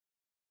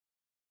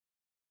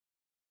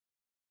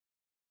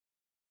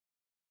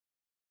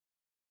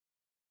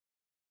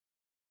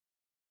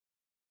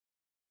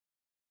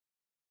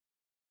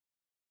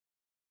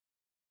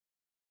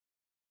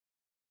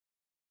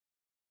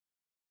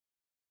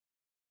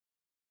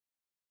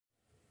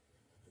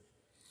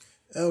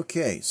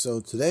Okay, so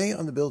today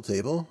on the build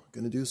table,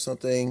 I'm going to do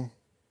something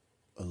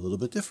a little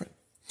bit different.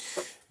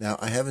 Now,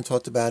 I haven't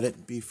talked about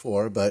it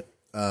before, but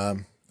I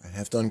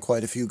have done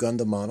quite a few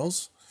Gundam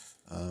models.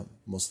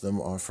 Most of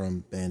them are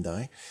from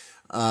Bandai.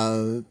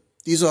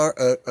 These are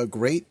a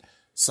great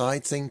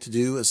side thing to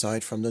do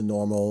aside from the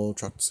normal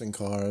trucks and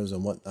cars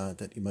and whatnot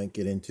that you might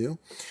get into.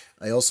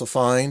 I also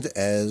find,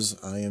 as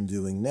I am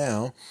doing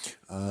now,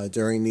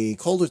 during the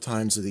colder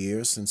times of the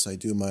year, since I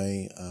do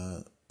my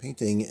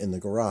painting in the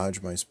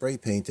garage, my spray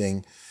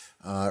painting,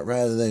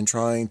 rather than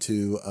trying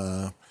to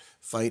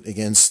fight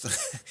against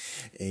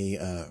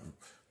a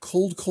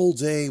cold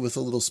day with a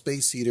little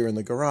space heater in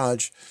the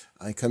garage,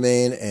 I come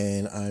in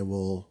and I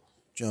will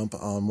jump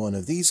on one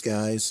of these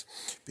guys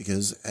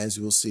because, as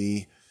you will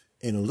see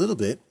in a little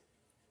bit,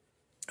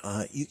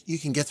 you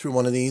can get through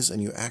one of these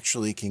and you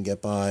actually can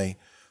get by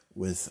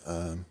with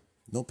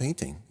no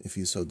painting if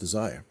you so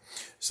desire.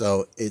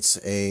 So it's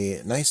a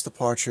nice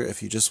departure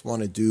if you just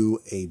want to do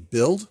a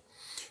build.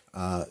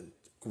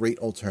 Great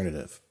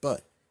alternative.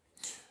 But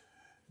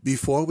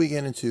before we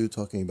get into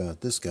talking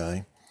about this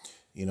guy,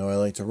 I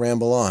like to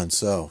ramble on,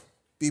 so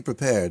be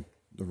prepared.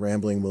 The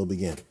rambling will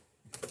begin.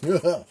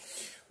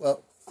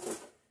 Well,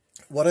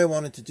 what I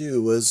wanted to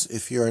do was,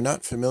 if you're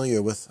not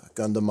familiar with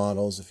Gundam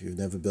models, if you've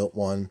never built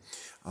one,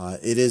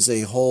 it is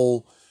a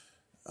whole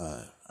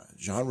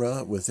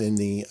genre within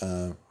the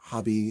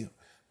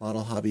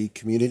model hobby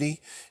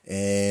community,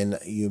 and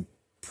you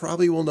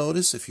probably will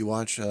notice if you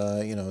watch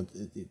the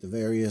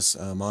various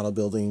model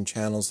building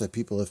channels that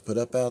people have put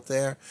up out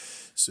there,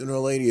 sooner or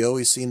later you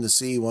always seem to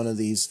see one of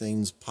these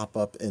things pop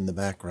up in the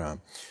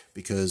background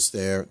because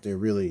they're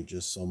really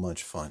just so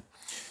much fun.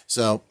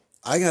 So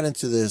I got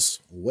into this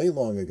way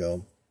long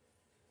ago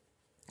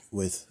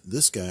with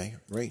this guy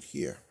right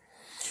here.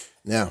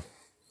 Now,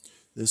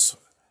 this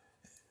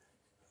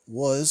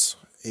was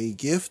a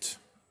gift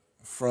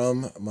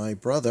from my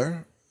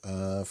brother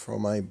for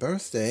my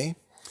birthday,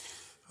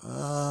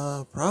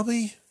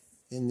 probably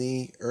in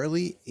the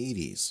early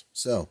 80s.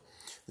 So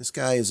this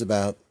guy is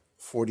about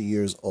 40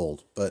 years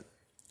old, but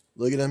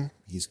look at him,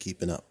 he's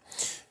keeping up.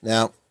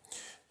 Now,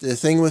 the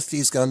thing with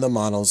these Gundam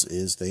models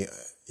is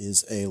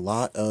is a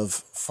lot of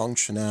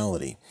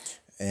functionality,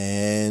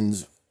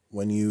 and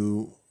when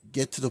you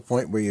get to the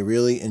point where you're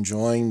really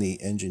enjoying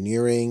the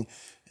engineering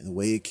and the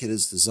way a kit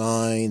is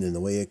designed and the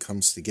way it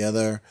comes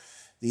together,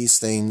 these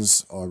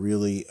things are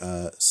really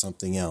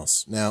something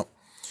else. Now,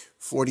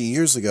 40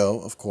 years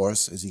ago, of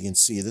course, as you can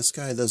see, this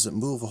guy doesn't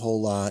move a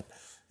whole lot,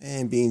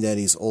 and being that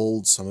he's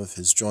old, some of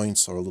his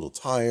joints are a little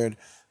tired,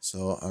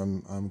 so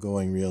I'm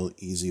going real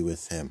easy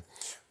with him.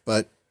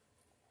 But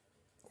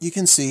you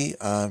can see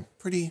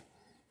pretty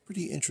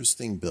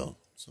interesting build.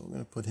 So I'm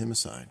going to put him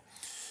aside.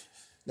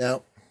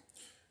 Now,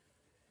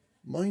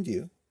 mind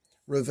you,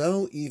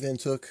 Revell even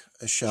took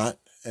a shot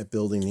at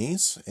building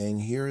these,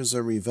 and here is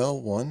a Revell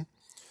one.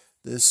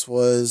 This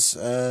was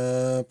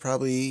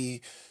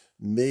probably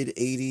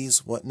mid-80s,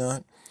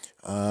 whatnot.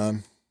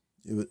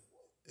 It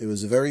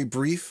was a very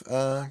brief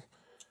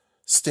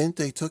stint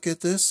they took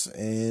at this,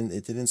 and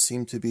it didn't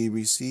seem to be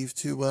received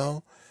too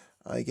well,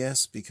 I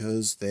guess,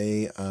 because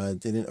they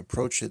didn't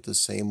approach it the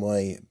same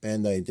way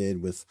Bandai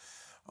did with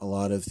a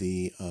lot of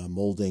the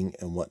molding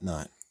and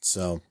whatnot.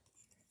 So,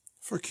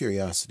 for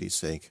curiosity's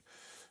sake,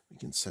 we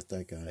can set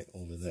that guy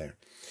over there.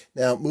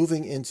 Now,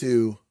 moving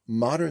into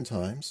modern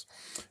times,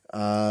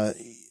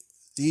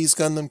 these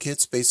Gundam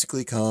kits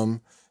basically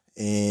come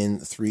in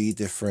 3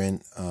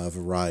 different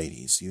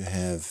varieties. You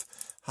have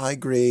high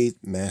grade,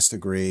 master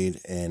grade,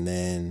 and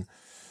then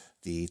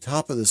the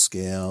top of the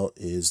scale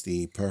is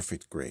the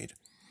perfect grade.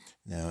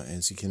 Now,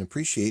 as you can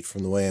appreciate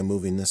from the way I'm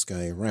moving this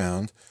guy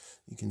around,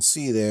 you can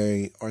see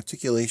the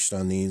articulation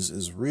on these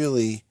is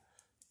really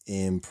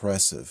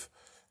impressive,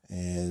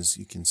 as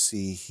you can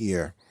see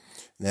here.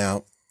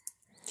 Now,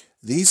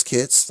 these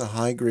kits, the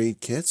high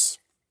grade kits,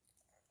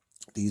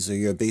 these are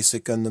your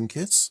basic Gundam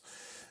kits.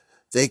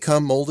 They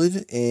come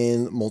molded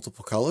in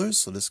multiple colors.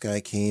 So this guy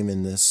came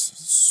in this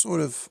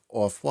sort of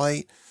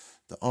off-white,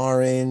 the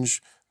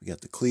orange, we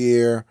got the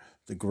clear,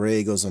 the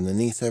gray goes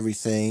underneath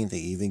everything. They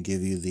even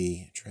give you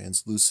the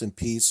translucent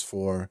piece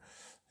for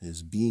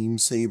his beam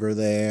saber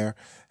there,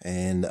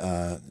 and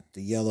the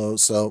yellow.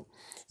 So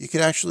you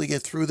could actually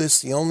get through this.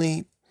 The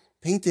only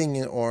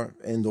painting or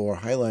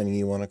highlighting,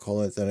 you want to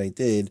call it, that I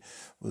did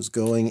was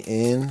going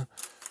in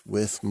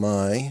with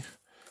my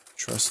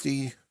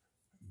trusty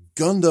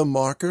Gundam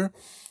marker,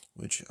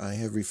 which I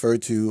have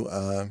referred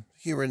to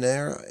here and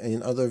there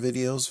in other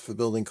videos for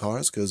building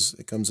cars because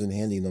it comes in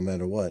handy no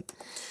matter what.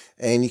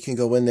 And you can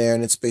go in there,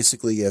 and it's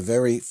basically a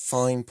very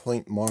fine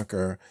point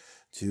marker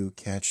to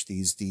catch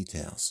these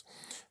details.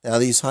 Now,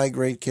 these high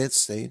grade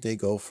kits, they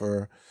go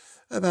for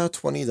about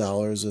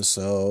 $20 or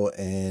so,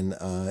 and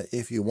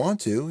if you want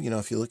to,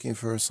 if you're looking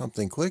for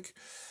something quick,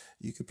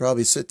 you could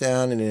probably sit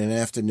down and in an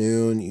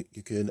afternoon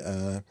you could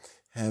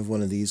have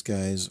one of these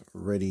guys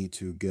ready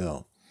to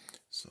go.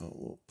 So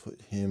we'll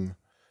put him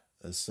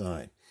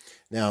aside.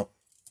 Now,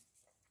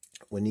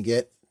 when you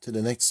get to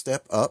the next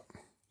step up,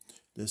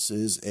 this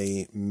is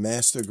a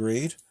master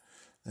grade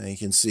Now you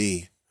can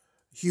see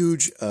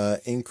huge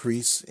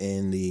increase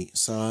in the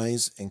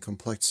size and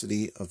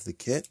complexity of the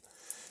kit.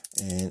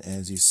 And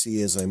as you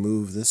see, as I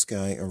move this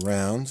guy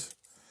around,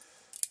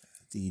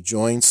 the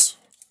joints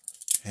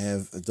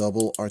have a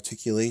double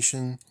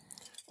articulation.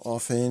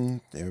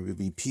 Often there will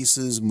be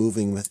pieces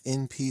moving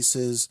within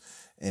pieces,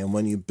 and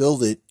when you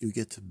build it, you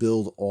get to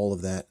build all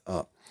of that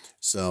up.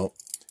 So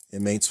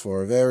it makes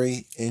for a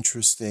very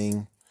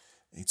interesting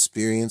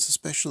experience,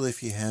 especially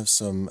if you have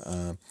some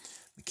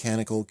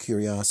mechanical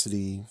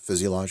curiosity,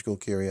 physiological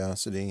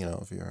curiosity, you know,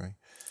 if you're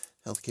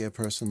a healthcare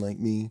person like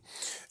me.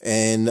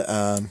 And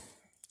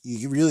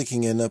you really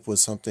can end up with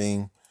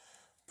something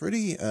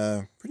pretty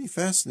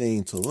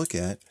fascinating to look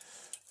at.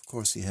 Of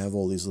course, you have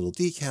all these little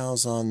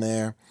decals on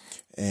there,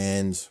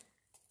 and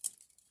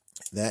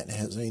that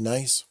has a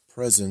nice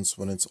presence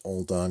when it's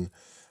all done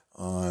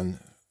on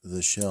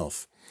the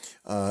shelf.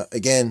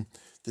 Again,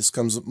 this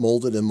comes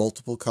molded in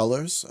multiple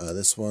colors.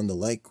 This one, the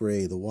light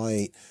gray, the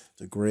white,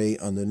 the gray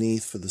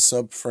underneath for the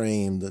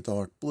subframe, the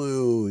dark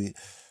blue,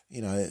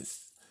 you know.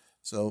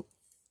 So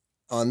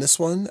on this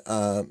one,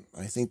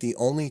 I think the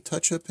only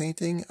touch-up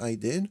painting I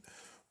did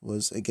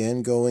was,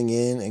 again, going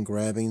in and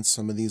grabbing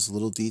some of these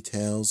little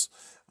details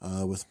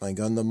with my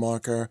Gundam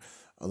marker.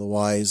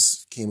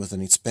 Otherwise, came with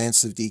an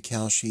expansive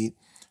decal sheet.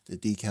 The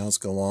decals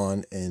go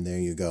on, and there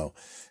you go.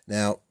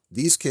 Now,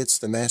 these kits,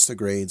 the master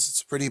grades,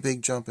 it's a pretty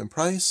big jump in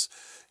price.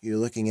 You're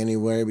looking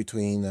anywhere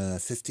between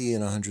 $50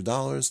 and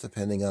 $100,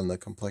 depending on the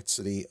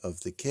complexity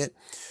of the kit.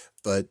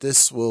 But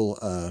this will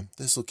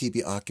keep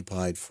you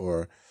occupied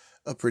for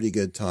a pretty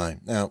good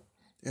time. Now,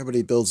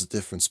 everybody builds at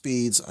different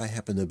speeds. I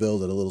happen to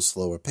build at a little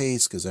slower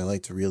pace because I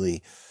like to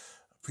really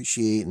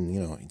appreciate and,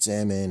 you know,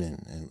 examine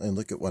and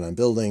look at what I'm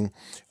building.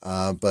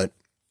 But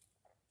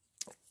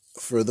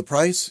for the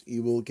price,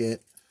 you will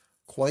get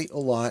quite a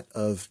lot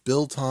of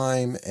build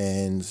time,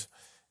 and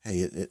hey,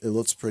 it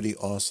looks pretty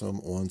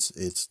awesome once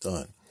it's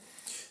done.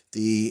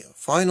 The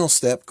final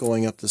step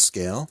going up the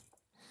scale,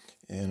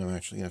 and I'm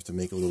actually going to have to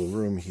make a little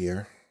room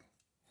here.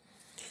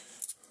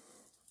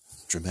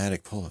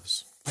 Dramatic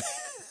pause.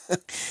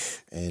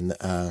 And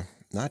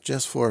not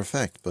just for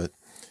effect, but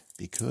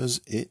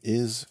because it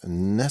is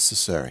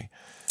necessary.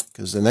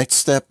 Because the next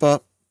step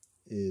up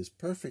is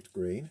perfect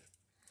grade,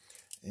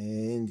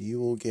 and you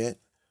will get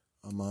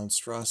a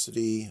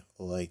monstrosity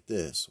like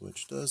this,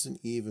 which doesn't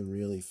even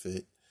really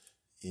fit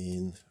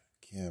in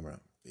camera,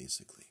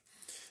 basically.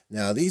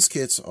 Now, these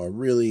kits are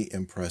really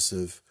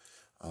impressive.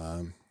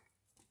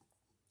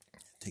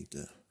 Take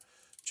the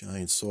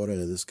giant sword out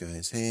of this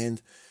guy's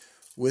hand.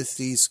 With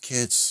these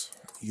kits,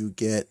 you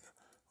get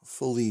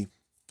fully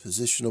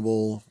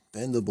positionable,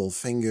 bendable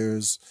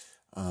fingers,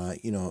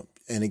 you know,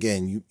 and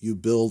again, you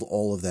build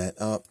all of that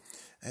up.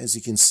 As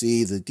you can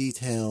see, the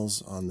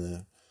details on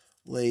the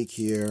leg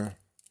here,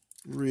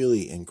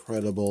 really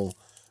incredible.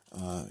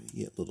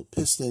 You get little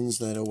pistons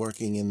that are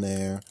working in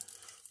there,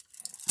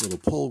 little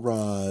pull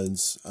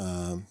rods.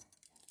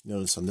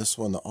 Notice on this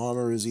one, the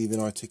armor is even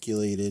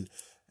articulated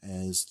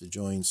as the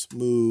joints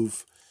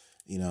move.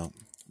 You know,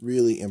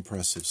 really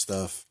impressive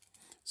stuff.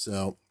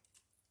 So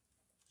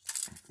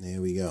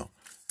there we go.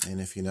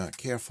 And if you're not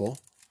careful,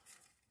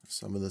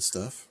 some of the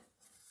stuff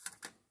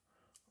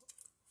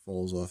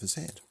falls off his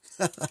hand.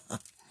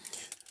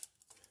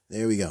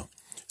 There we go.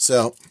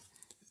 So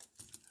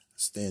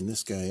stand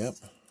this guy up,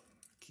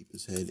 keep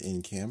his head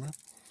in camera,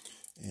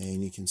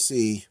 and you can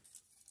see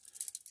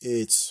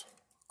it's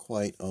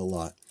quite a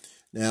lot.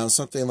 Now,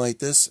 something like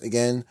this,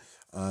 again,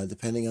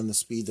 depending on the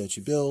speed that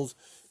you build,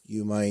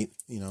 you might,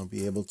 you know,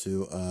 be able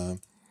to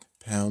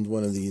pound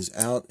one of these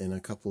out in a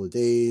couple of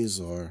days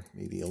or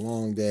maybe a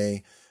long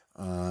day.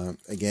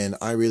 Again,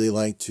 I really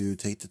like to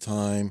take the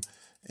time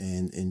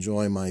and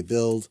enjoy my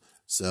build,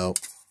 so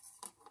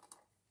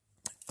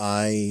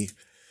I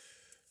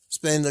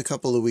spend a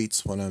couple of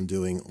weeks when I'm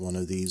doing one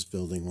of these,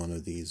 building one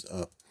of these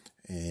up,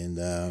 and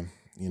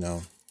you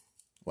know,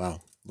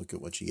 wow, look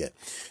at what you get.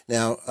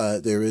 Now,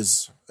 there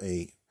is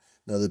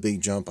another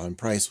big jump on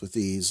price with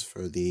these.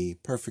 For the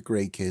perfect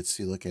grade kits,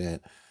 you're looking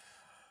at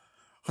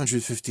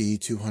 $150,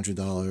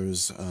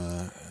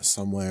 $200,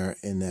 somewhere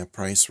in that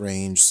price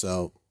range.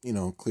 So, you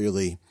know,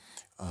 clearly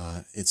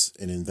it's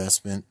an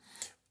investment,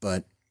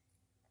 but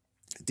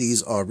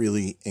these are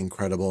really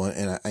incredible,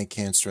 and I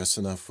can't stress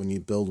enough, when you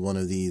build one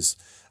of these,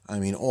 I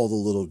mean, all the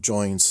little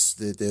joints,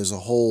 there's a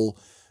whole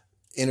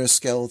inner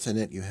skeleton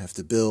that you have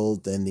to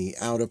build, then the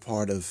outer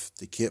part of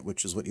the kit,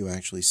 which is what you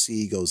actually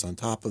see, goes on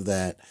top of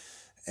that,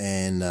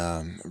 and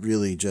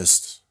really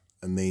just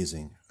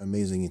amazing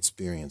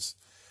experience.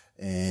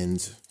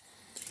 And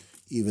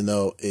even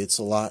though it's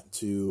a lot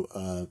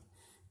to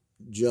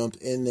jump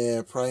in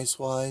there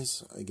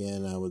price-wise,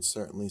 again, I would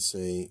certainly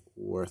say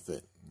worth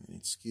it.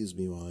 Excuse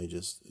me while I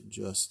just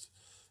adjust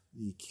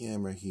the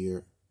camera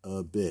here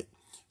a bit.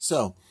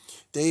 So,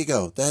 there you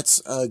go. That's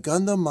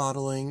Gundam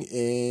modeling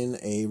in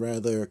a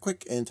rather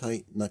quick and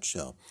tight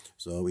nutshell.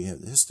 So, we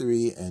have the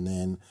history and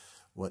then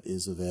what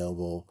is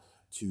available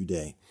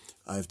today.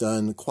 I've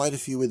done quite a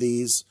few of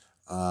these.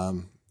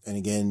 And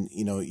again,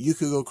 you know, you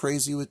could go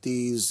crazy with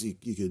these.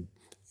 You could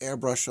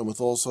airbrush them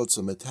with all sorts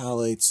of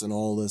metallics and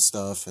all this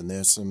stuff. And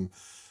there's some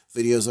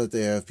videos out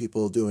there of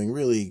people doing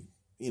really,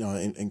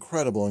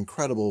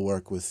 incredible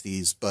work with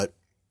these. But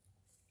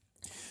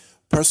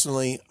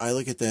personally, I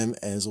look at them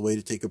as a way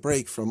to take a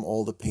break from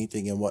all the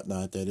painting and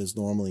whatnot that is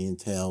normally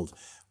entailed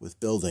with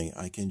building.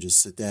 I can just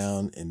sit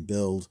down and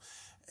build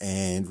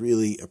and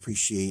really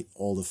appreciate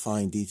all the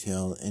fine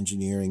detail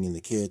engineering in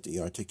the kit, the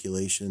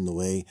articulation, the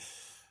way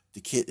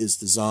the kit is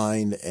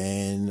designed.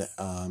 And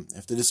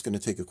after this, going to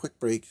take a quick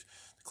break,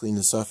 clean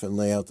this up and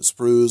lay out the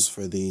sprues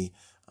for the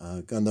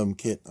Gundam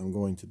kit I'm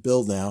going to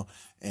build now.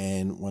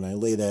 And when I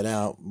lay that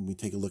out, when we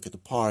take a look at the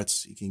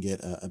parts, you can get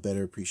a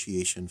better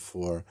appreciation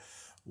for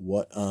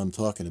what I'm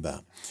talking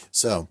about.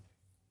 So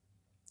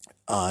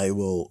I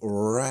will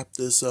wrap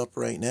this up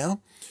right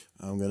now.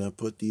 I'm going to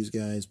put these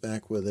guys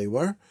back where they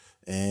were,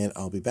 and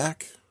I'll be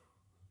back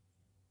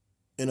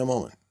in a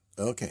moment.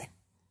 Okay.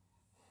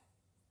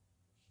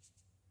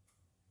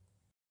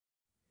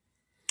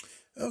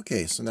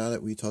 Okay, so now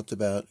that we talked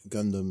about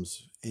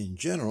Gundams in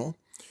general,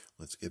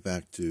 let's get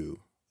back to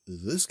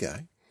this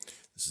guy.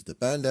 This is the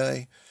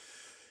Bandai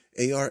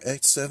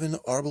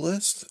ARX-7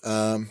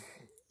 Arbalest.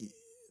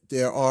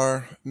 There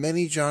are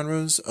many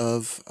genres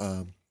of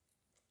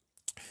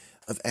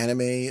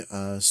anime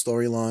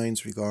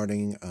storylines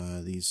regarding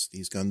these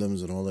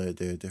Gundams and all their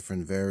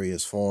different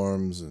various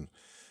forms and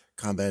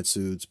combat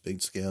suits,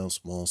 big scale,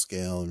 small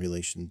scale in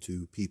relation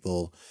to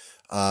people.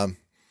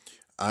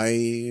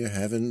 I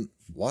haven't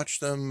watched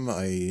them.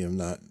 I am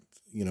not,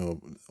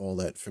 all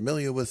that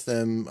familiar with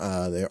them.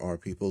 There are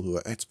people who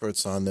are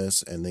experts on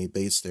this, and they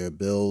base their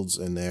builds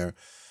and their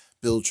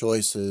build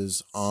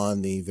choices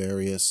on the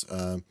various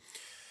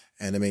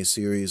anime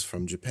series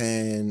from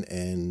Japan,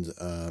 and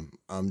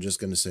I'm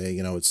just going to say,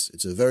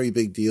 it's a very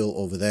big deal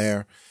over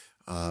there,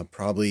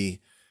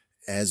 probably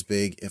as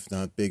big, if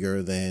not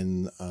bigger,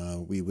 than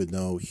we would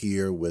know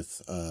here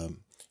with,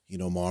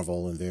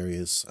 Marvel and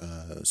various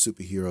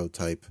superhero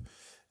type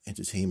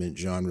entertainment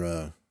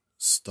genre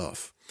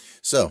stuff.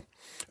 So,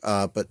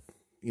 but,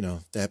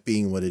 that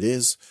being what it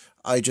is,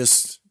 I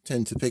just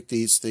tend to pick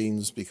these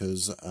things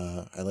because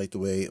I like the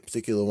way a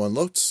particular one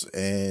looks,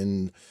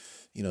 and,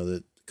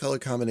 the color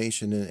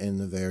combination and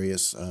the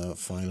various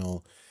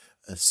final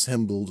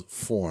assembled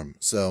form.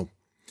 So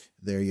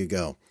there you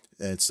go.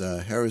 It's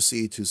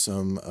heresy to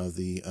some of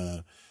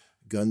the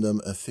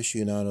Gundam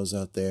aficionados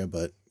out there,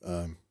 but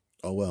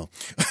oh well.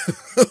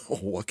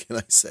 What can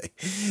I say?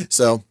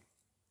 So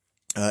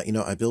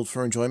I build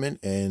for enjoyment,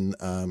 and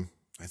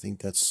I think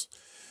that's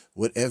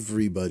what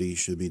everybody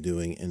should be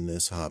doing in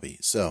this hobby.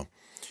 So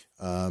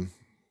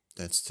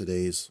that's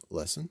today's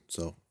lesson.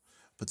 So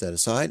put that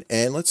aside,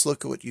 and let's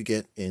look at what you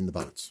get in the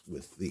box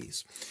with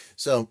these.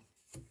 So,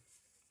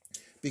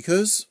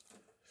 because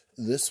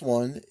this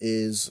one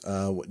is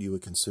what you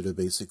would consider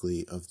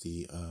basically of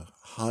the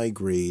high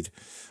grade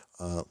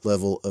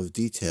level of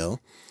detail,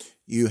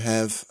 you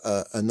have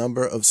a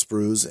number of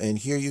sprues, and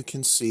here you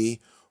can see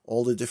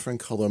all the different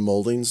color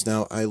moldings.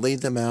 Now, I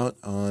laid them out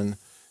on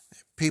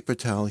paper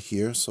towel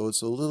here, so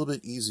it's a little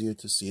bit easier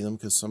to see them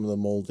because some of the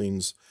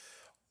moldings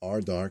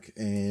are dark,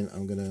 and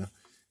I'm going to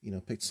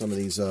pick some of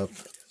these up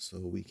so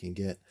we can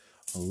get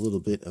a little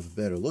bit of a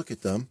better look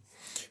at them.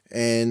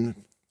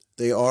 And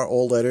they are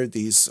all lettered.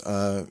 These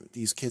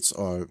kits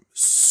are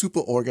super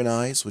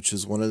organized, which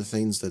is one of the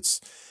things that's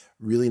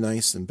really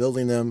nice in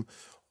building them.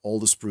 All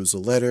the sprues are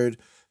lettered.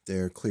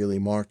 They're clearly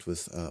marked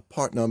with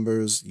part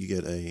numbers. You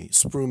get a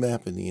sprue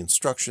map in the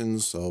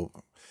instructions, so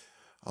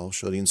I'll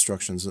show the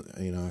instructions,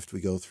 after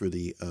we go through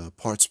the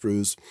part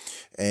sprues.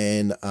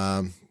 And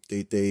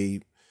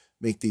they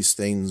make these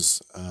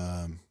things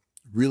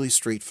really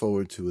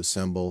straightforward to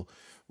assemble,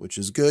 which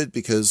is good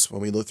because when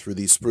we look through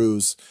these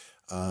sprues,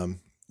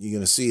 you're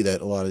going to see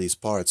that a lot of these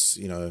parts,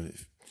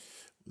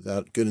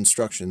 without good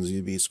instructions,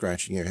 you'd be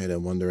scratching your head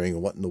and wondering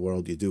what in the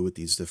world you do with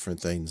these different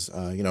things.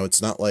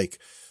 It's not like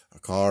a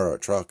car or a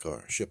truck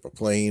or a ship or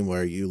plane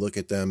where you look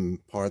at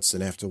them parts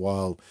and after a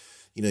while,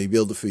 you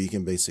build a few, you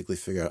can basically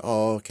figure out,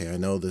 oh, okay, I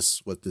know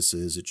what this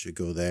is, it should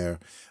go there.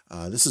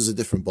 This is a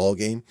different ball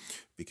game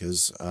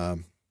because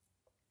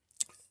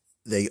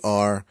they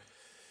are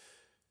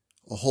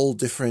a whole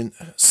different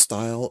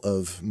style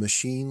of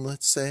machine,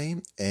 let's say,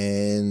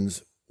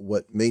 and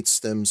what makes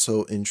them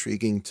so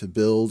intriguing to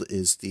build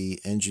is the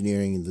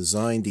engineering and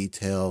design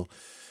detail,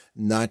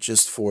 not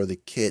just for the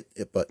kit,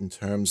 but in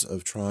terms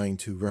of trying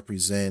to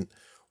represent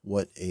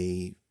what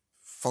a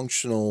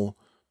functional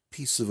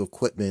piece of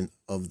equipment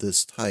of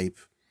this type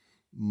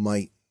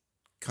might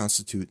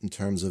constitute in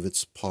terms of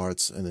its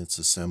parts and its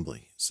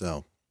assembly.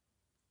 So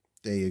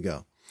there you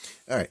go.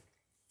 All right.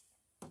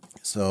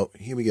 So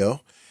here we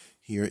go.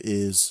 Here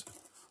is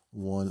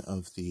one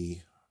of the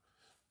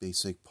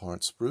basic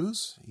part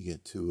sprues. You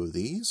get two of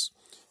these.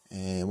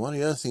 And one of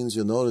the other things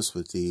you'll notice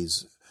with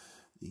these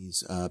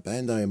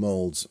Bandai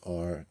molds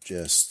are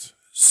just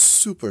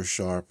super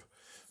sharp,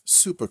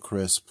 super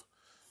crisp.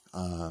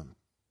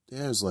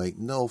 There's like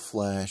no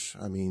flash.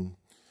 I mean,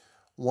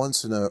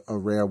 once in a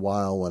rare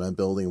while when I'm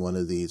building one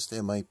of these,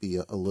 there might be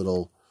a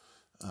little,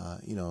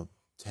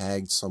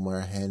 tagged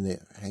somewhere,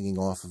 hanging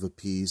off of a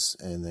piece,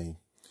 and they,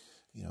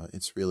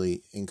 it's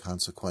really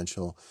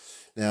inconsequential.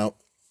 Now,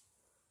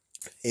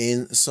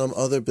 in some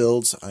other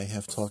builds, I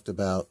have talked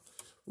about,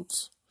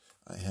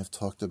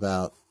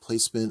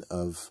 placement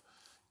of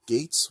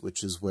gates,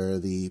 which is where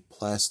the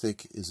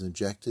plastic is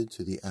injected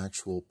to the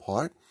actual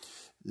part.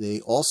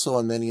 They also,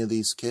 on many of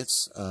these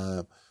kits,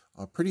 are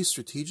pretty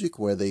strategic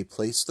where they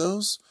place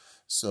those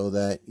so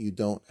that you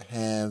don't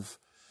have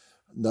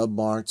nub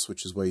marks,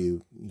 which is where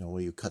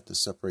where you cut to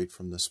separate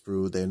from the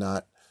sprue. They're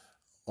not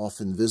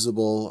often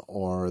visible,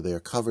 or they're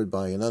covered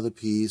by another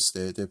piece.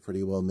 They're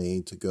pretty well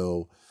made to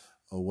go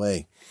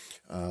away,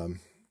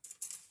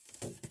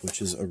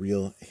 which is a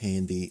real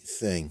handy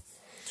thing.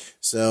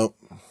 So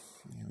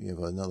we have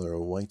another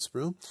white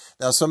sprue.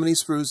 Now, some of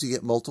these sprues you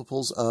get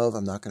multiples of.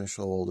 I'm not going to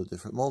show all the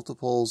different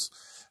multiples,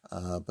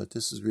 but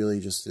this is really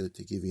just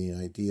to give you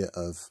an idea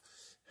of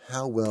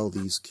how well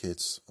these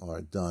kits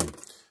are done.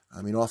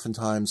 I mean,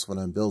 oftentimes when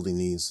I'm building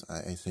these,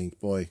 I think,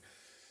 boy,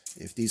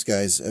 if these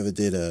guys ever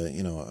did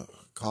a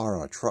car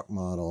or a truck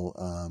model,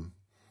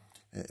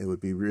 it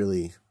would be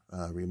really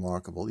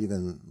remarkable.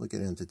 Even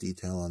looking into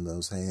detail on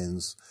those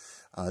hands.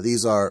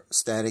 These are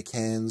static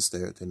hands.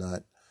 They're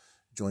not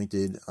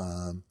jointed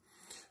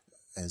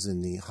as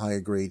in the higher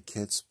grade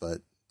kits,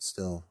 but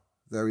still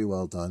very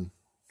well done.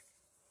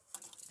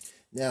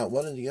 Now,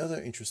 one of the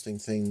other interesting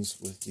things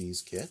with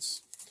these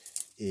kits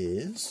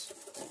is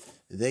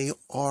they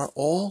are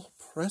all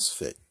press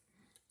fit.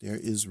 There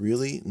is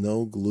really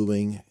no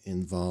gluing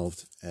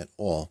involved at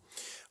all.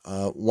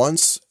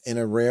 Once in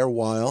a rare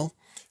while,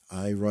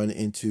 I run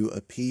into a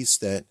piece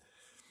that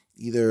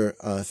either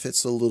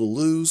fits a little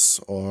loose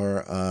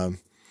or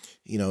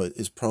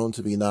is prone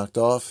to be knocked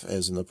off,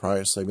 as in the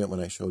prior segment when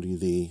I showed you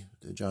the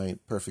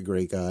giant perfect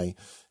gray guy.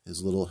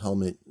 His little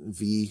helmet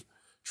V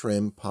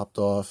trim popped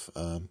off.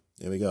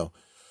 There we go.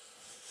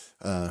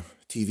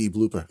 TV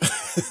blooper.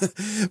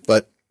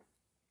 But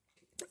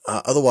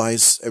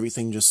otherwise,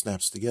 everything just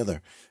snaps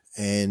together.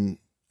 And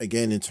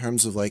again, in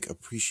terms of like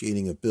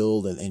appreciating a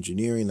build and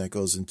engineering that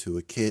goes into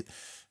a kit,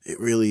 it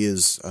really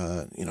is,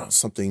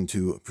 something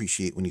to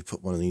appreciate when you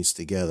put one of these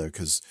together,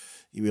 because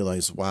you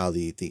realize, wow,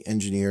 the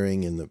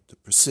engineering and the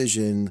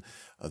precision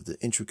of the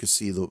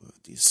intricacy, the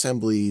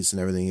assemblies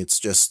and everything,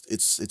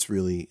 it's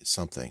really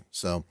something.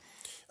 So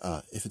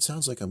if it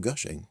sounds like I'm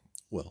gushing,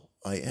 well,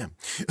 I am.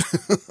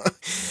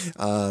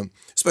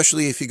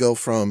 Especially if you go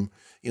from,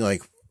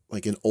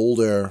 like an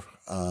older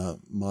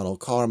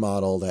car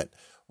model that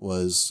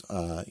was,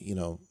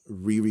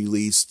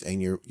 re-released,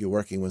 and you're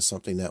working with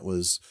something that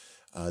was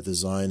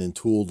designed and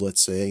tooled,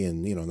 let's say,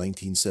 in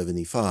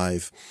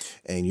 1975,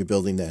 and you're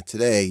building that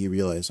today. You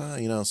realize,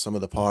 some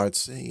of the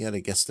parts, you got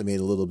to guesstimate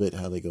a little bit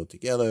how they go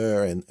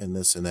together, and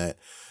this and that.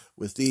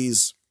 With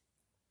these,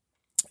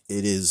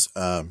 it is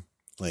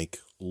like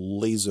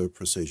laser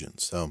precision.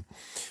 So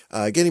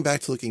getting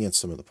back to looking at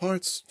some of the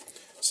parts,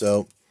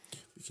 so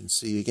you can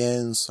see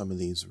again some of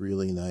these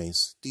really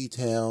nice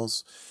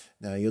details.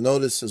 Now you'll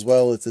notice as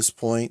well at this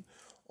point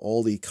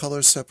all the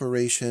color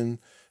separation.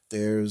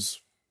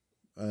 There's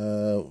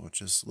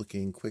just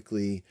looking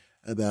quickly,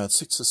 about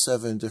 6 or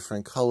 7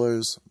 different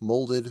colors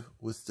molded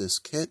with this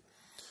kit.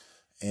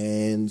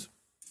 And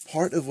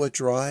part of what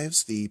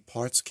drives the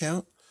parts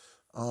count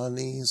on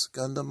these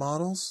Gundam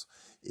models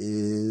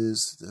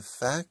is the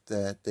fact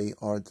that they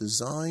are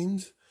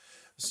designed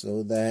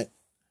so that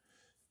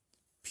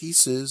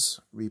pieces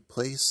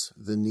replace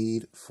the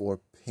need for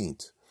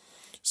paint,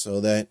 so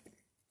that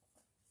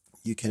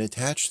you can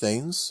attach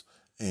things.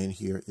 And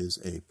here is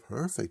a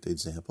perfect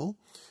example.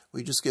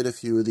 We just get a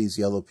few of these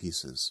yellow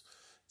pieces.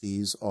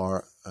 These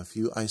are a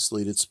few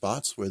isolated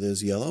spots where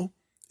there's yellow,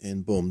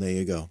 and boom, there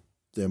you go.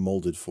 They're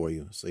molded for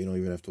you, so you don't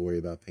even have to worry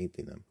about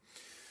painting them.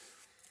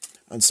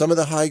 On some of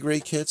the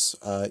high-grade kits,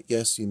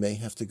 yes, you may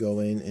have to go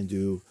in and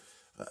do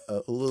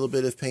a little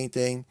bit of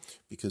painting,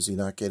 because you're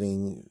not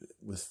getting,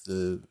 with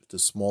the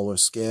smaller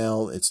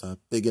scale, it's not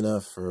big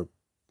enough for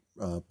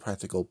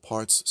practical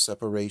parts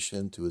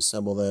separation to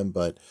assemble them,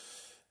 but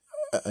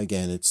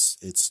again,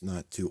 it's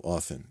not too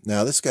often.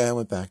 Now, this guy I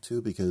went back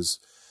to because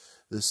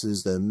this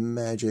is the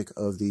magic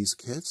of these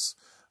kits.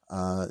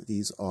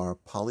 These are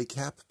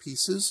polycap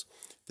pieces.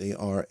 They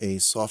are a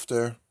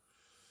softer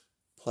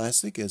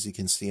plastic, as you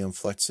can see I'm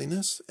flexing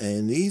this,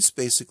 and these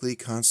basically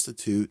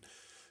constitute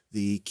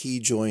the key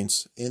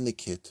joints in the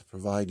kit to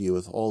provide you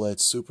with all that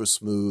super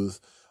smooth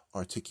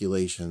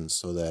articulation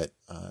so that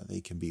they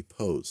can be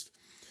posed.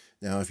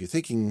 Now, if you're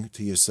thinking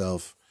to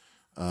yourself,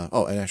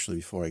 oh, and actually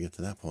before I get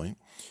to that point,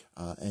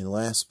 and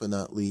last but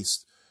not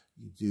least,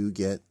 you do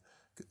get,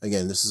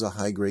 again, this is a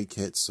high-grade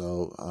kit,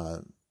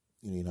 so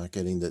you're not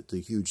getting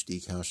the huge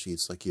decal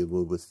sheets like you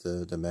would with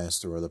the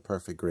Master or the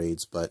Perfect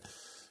grades, but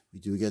you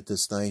do get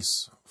this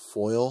nice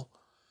foil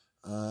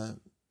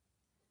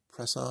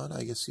press-on,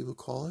 I guess you would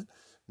call it.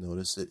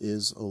 Notice it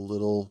is a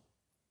little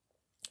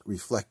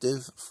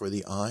reflective for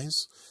the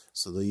eyes,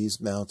 so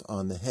these mount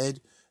on the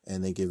head,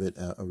 and they give it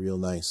a real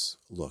nice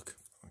look.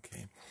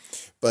 Okay,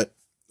 but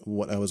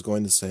what I was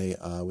going to say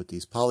with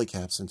these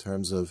polycaps in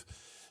terms of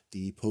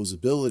the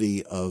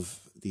posability of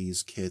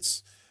these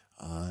kits,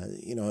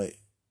 you know,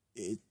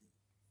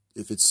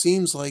 if it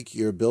seems like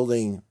you're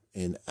building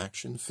an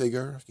action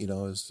figure, you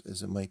know, as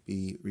it might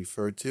be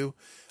referred to,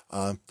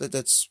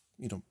 that's,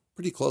 you know,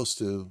 pretty close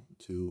to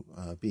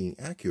being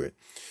accurate.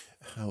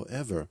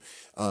 However,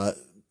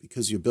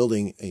 because you're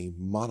building a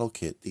model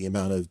kit, the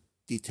amount of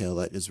detail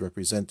that is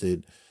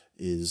represented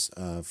is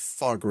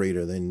far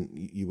greater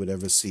than you would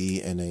ever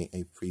see in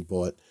a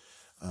pre-bought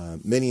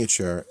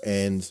miniature,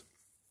 and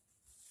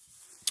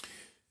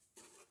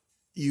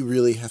you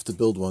really have to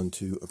build one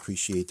to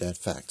appreciate that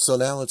fact. So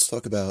now let's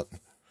talk about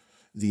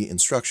the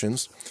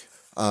instructions.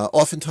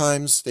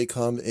 Oftentimes they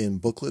come in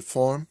booklet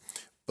form,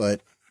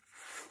 but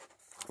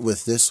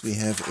with this we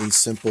have a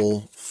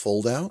simple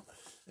fold out,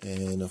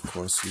 and of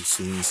course you've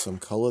seen some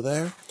color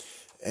there.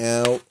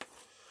 Now,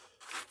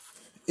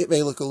 it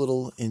may look a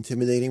little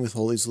intimidating with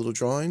all these little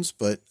drawings,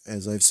 but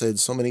as I've said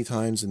so many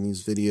times in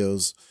these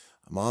videos,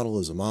 a model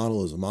is a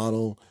model is a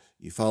model.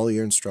 You follow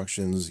your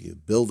instructions, you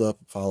build up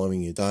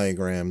following your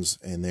diagrams,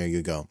 and there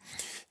you go.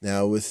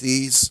 Now with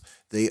these,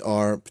 they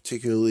are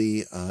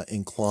particularly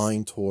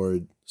inclined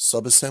toward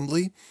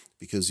subassembly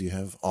because you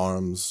have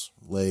arms,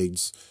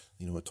 legs,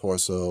 you know, a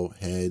torso,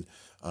 head,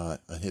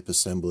 a hip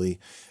assembly,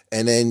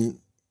 and then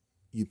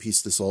you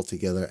piece this all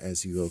together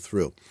as you go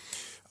through.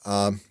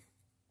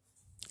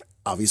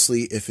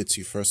 Obviously, if it's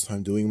your first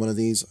time doing one of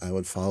these, I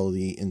would follow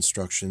the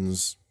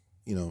instructions,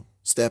 you know,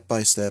 step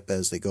by step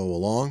as they go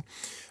along.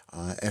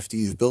 After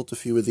you've built a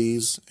few of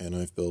these, and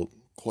I've built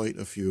quite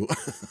a few,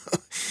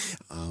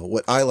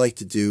 what I like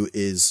to do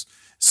is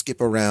skip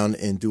around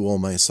and do all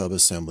my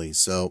sub-assemblies.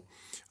 So,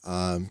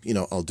 you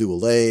know, I'll do a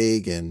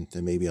leg, and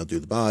then maybe I'll do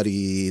the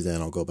body, then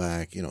I'll go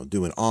back, you know,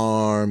 do an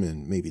arm,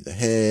 and maybe the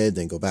head,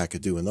 then go back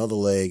and do another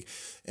leg,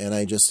 and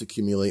I just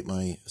accumulate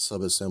my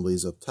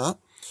sub-assemblies up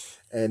top.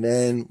 And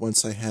then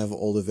once I have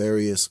all the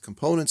various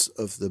components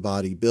of the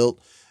body built,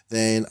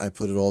 then I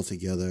put it all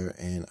together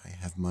and I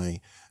have my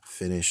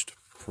finished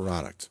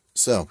product.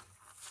 So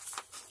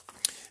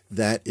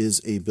that is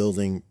a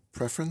building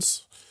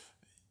preference.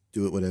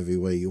 Do it whatever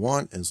way you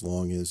want, as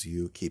long as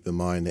you keep in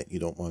mind that you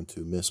don't want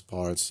to miss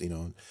parts, you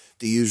know,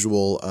 the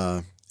usual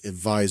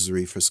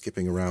advisory for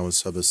skipping around with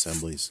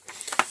sub-assemblies.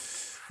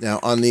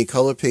 Now on the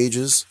color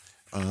pages,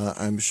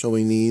 I'm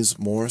showing these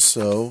more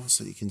so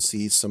you can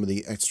see some of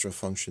the extra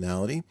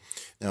functionality.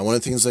 Now, one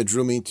of the things that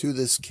drew me to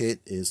this kit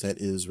is that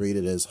it is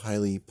rated as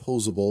highly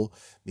posable,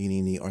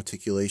 meaning the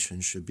articulation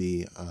should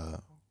be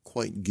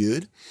quite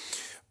good.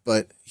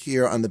 But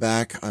here on the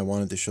back, I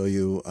wanted to show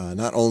you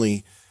not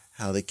only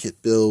how the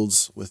kit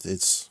builds with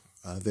its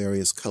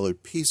various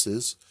colored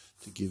pieces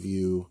to give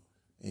you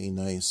a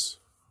nice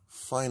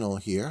final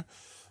here,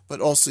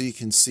 but also you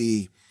can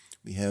see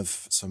we have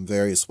some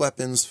various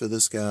weapons for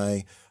this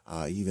guy.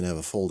 You even have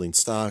a folding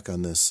stock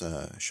on this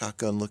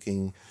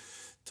shotgun-looking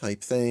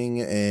type thing,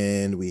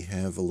 and we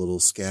have a little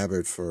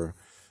scabbard for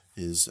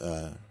his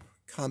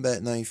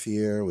combat knife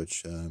here,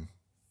 which,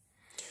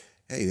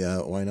 hey,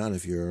 why not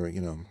if you're,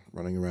 you know,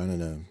 running around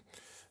in a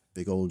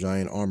big old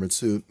giant armored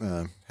suit,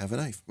 have a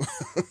knife.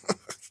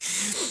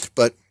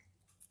 But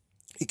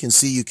you can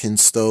see you can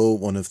stow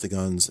one of the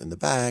guns in the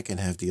back and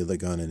have the other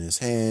gun in his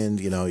hand.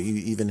 You know, you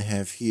even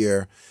have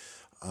here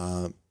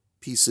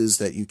pieces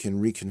that you can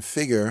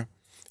reconfigure.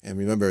 And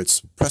remember,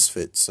 it's press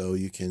fit, so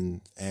you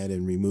can add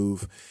and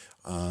remove,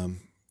 and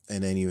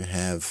then you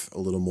have a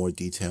little more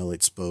detail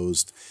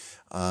exposed.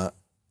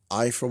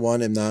 I, for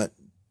one, am not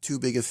too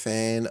big a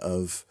fan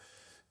of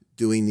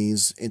doing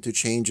these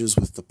interchanges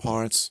with the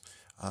parts.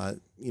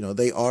 You know,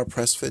 they are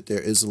press fit.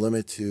 There is a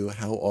limit to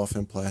how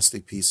often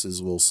plastic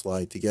pieces will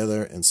slide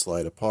together and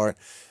slide apart,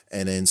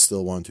 and then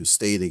still want to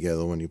stay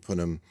together when you put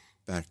them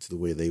back to the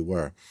way they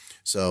were.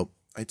 So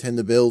I tend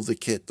to build the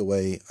kit the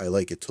way I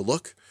like it to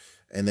look.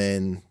 And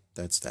then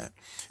that's that.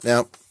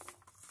 Now,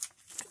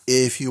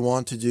 if you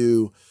want to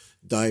do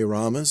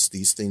dioramas,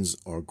 these things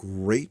are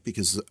great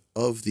because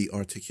of the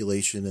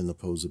articulation and the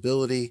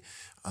posability.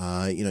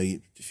 You know,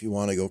 if you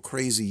want to go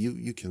crazy,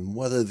 you can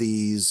weather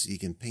these. You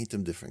can paint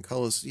them different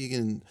colors. You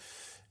can.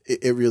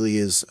 It really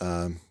is,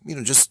 you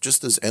know,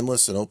 just as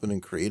endless and open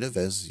and creative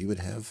as you would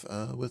have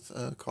with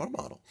a car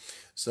model.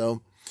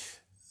 So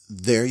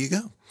there you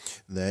go.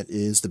 That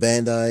is the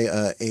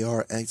Bandai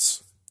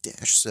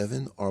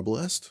ARX-7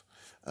 Arbalest.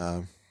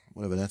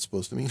 Whatever that's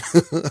supposed to mean.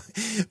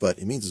 But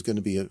it means it's going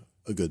to be a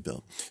good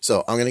build.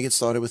 So I'm going to get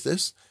started with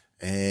this.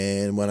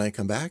 And when I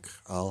come back,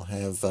 I'll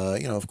have,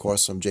 you know, of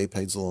course, some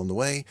JPEGs along the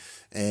way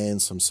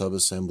and some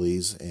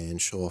sub-assemblies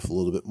and show off a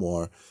little bit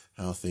more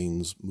how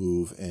things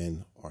move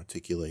and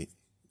articulate.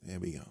 There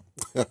we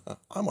go.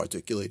 I'm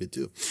articulated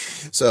too.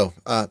 So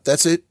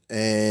that's it.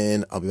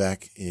 And I'll be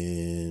back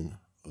in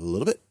a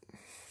little bit.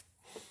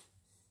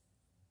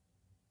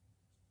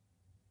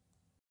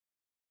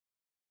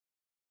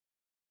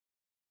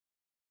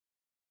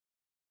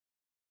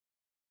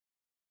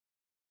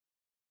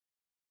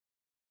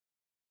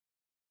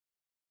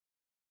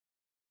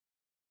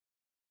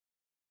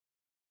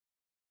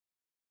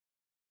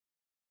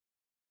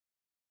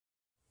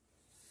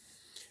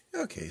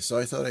 Okay, so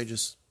I thought I'd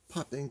just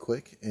pop in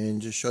quick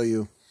and just show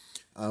you,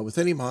 with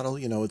any model,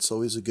 you know, it's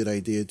always a good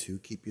idea to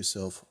keep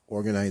yourself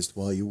organized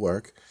while you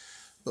work.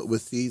 But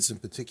with these in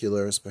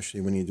particular,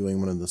 especially when you're doing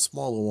one of the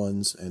smaller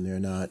ones and they're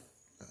not,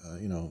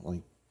 you know,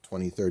 like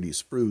 20, 30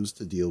 sprues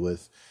to deal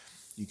with,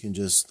 you can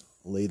just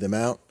lay them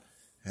out,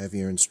 have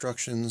your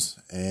instructions,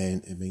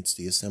 and it makes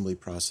the assembly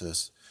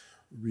process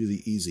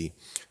really easy.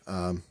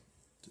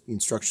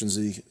 Instructions,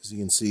 as you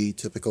can see,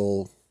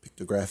 typical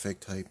pictographic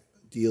type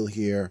deal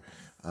here.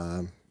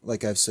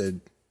 Like I've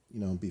said, you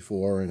know,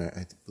 before, and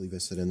I believe I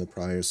said in the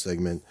prior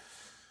segment,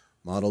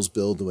 models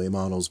build the way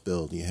models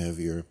build. You have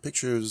your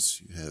pictures,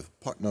 you have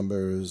part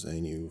numbers,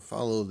 and you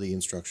follow the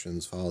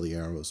instructions, follow the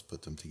arrows,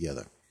 put them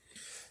together.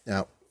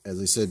 Now, as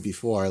I said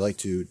before, I like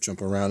to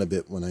jump around a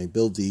bit when I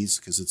build these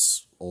because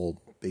it's all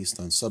based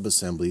on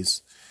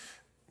sub-assemblies.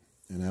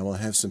 And I will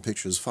have some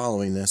pictures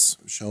following this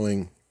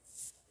showing,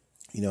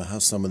 you know, how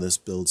some of this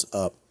builds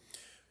up.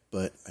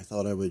 But I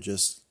thought I would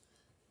just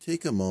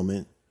take a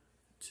moment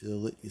to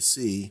let you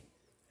see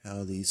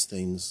how these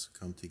things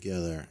come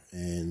together.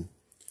 And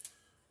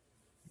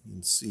you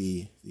can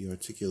see the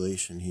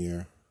articulation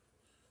here.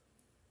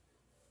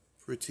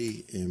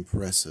 Pretty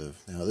impressive.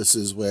 Now this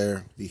is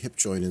where the hip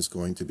joint is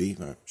going to be.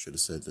 I should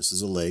have said this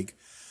is a leg.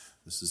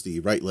 This is the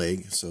right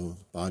leg, so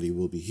body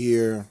will be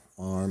here,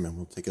 arm, and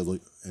we'll take a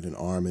look at an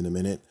arm in a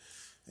minute.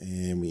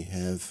 And we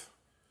have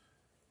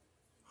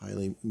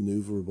highly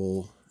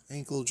maneuverable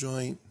ankle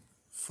joint,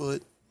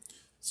 foot.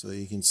 So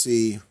you can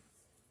see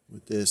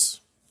with this,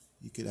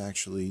 you could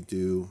actually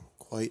do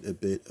quite a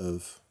bit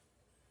of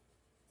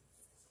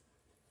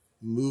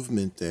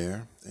movement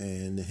there.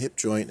 And the hip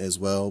joint as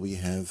well, we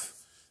have,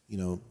 you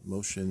know,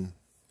 motion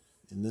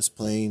in this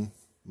plane,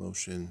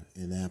 motion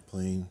in that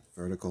plane,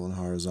 vertical and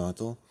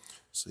horizontal.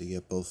 So you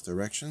get both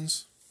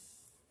directions.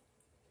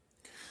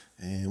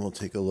 And we'll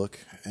take a look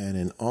at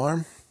an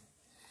arm.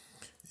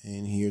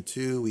 And here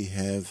too, we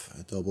have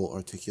a double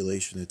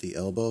articulation at the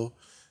elbow,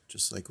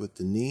 just like with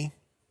the knee.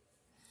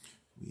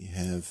 We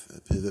have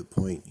a pivot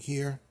point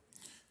here.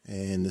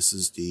 And this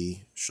is the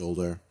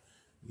shoulder.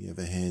 We have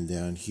a hand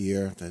down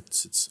here that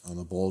sits on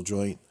a ball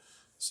joint.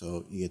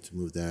 So you get to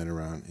move that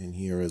around. And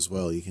here as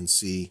well, you can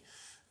see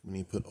when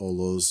you put all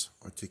those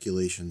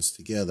articulations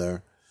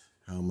together,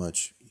 how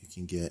much you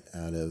can get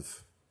out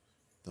of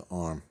the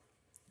arm.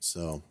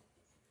 So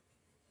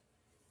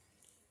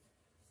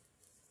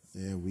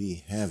there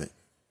we have it.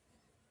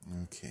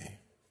 Okay.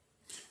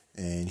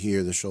 And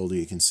here the shoulder,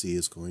 you can see,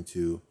 is going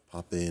to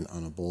pop in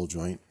on a ball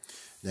joint.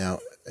 Now,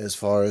 as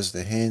far as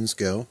the hands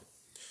go,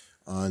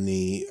 on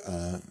the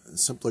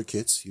simpler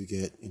kits, you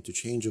get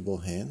interchangeable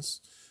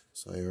hands.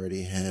 So I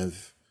already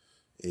have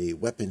a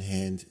weapon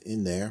hand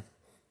in there.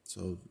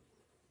 So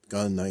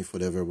gun, knife,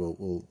 whatever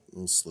will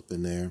slip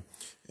in there.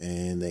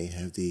 And they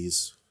have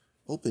these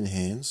open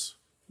hands,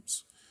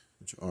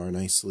 which are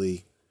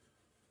nicely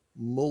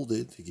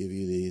molded to give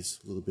you these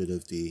little bit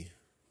of the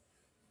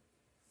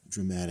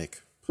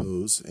dramatic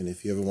pose. And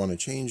if you ever want to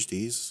change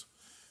these,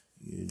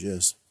 you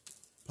just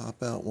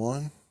pop out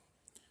one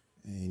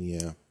and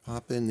you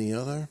pop in the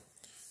other,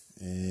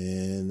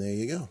 and there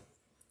you go.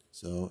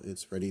 So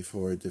it's ready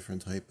for a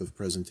different type of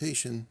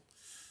presentation,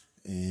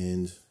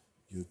 and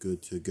you're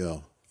good to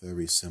go.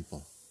 Very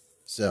simple.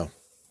 So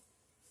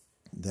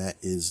that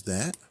is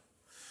that.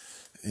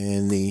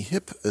 And the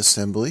hip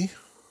assembly,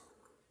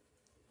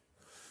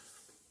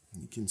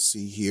 you can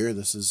see here,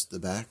 this is the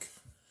back,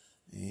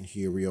 and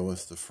here we are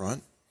with the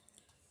front.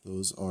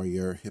 Those are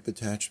your hip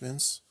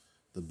attachments.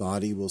 The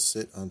body will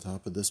sit on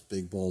top of this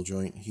big ball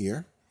joint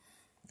here,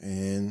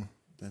 and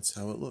that's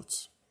how it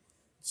looks.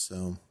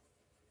 So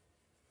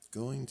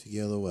going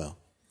together well.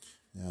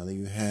 Now that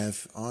you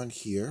have on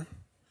here,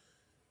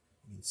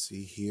 you can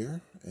see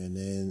here, and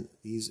then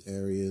these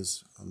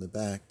areas on the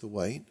back, the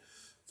white,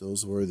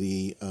 those were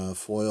the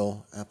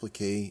foil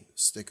applique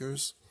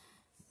stickers,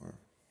 or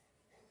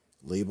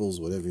labels,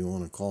 whatever you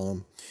want to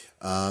call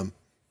them.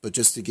 But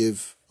just to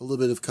give a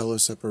little bit of color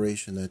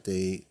separation that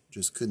they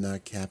just could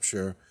not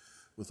capture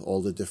with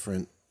all the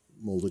different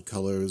molded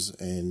colors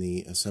and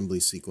the assembly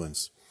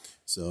sequence.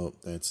 So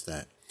that's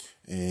that.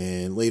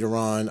 And later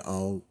on,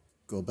 I'll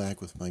go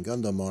back with my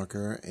Gundam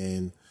marker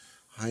and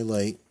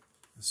highlight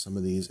some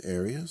of these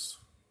areas,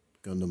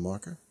 Gundam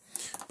marker,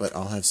 but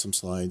I'll have some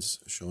slides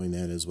showing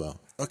that as well.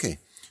 Okay,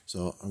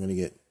 so I'm going to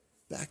get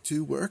back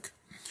to work,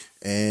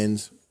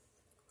 and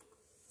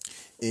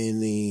in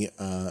the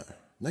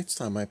next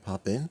time I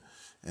pop in,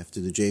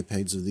 after the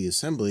JPEGs of the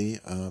assembly,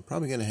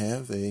 probably going to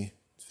have a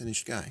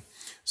finished guy.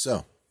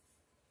 So,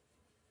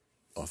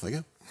 off I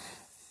go.